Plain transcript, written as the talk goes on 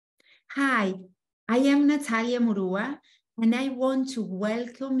Hi, I am Natalia Murua, and I want to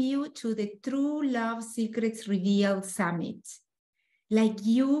welcome you to the True Love Secrets Revealed Summit. Like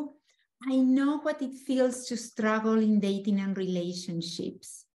you, I know what it feels to struggle in dating and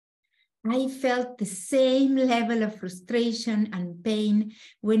relationships. I felt the same level of frustration and pain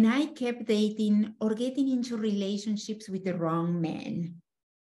when I kept dating or getting into relationships with the wrong man.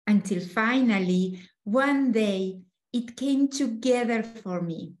 Until finally, one day, it came together for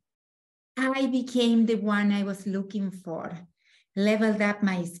me. I became the one I was looking for, leveled up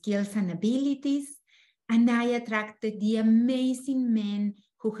my skills and abilities, and I attracted the amazing men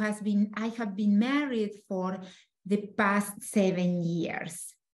I have been married for the past 7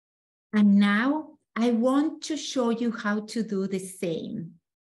 years. And now I want to show you how to do the same.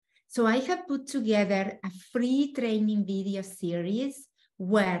 So I have put together a free training video series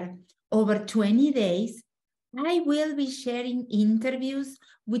where over 20 days, I will be sharing interviews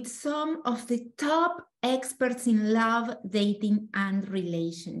with some of the top experts in love, dating, and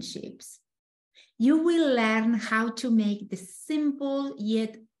relationships. You will learn how to make the simple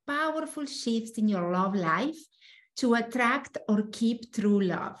yet powerful shifts in your love life to attract or keep true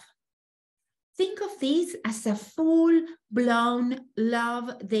love. Think of this as a full-blown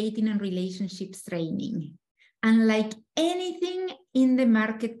love, dating, and relationships training, unlike anything in the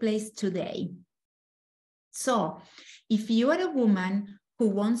marketplace today. So, if you are a woman who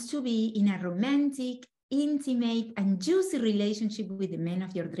wants to be in a romantic, intimate, and juicy relationship with the man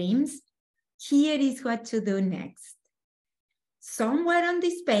of your dreams, here is what to do next. Somewhere on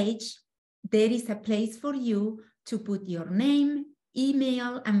this page, there is a place for you to put your name,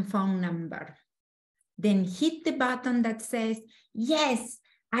 email, and phone number. Then hit the button that says, yes,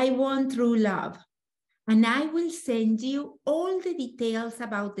 I want true love. And I will send you all the details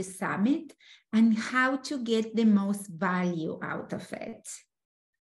about the summit and how to get the most value out of it.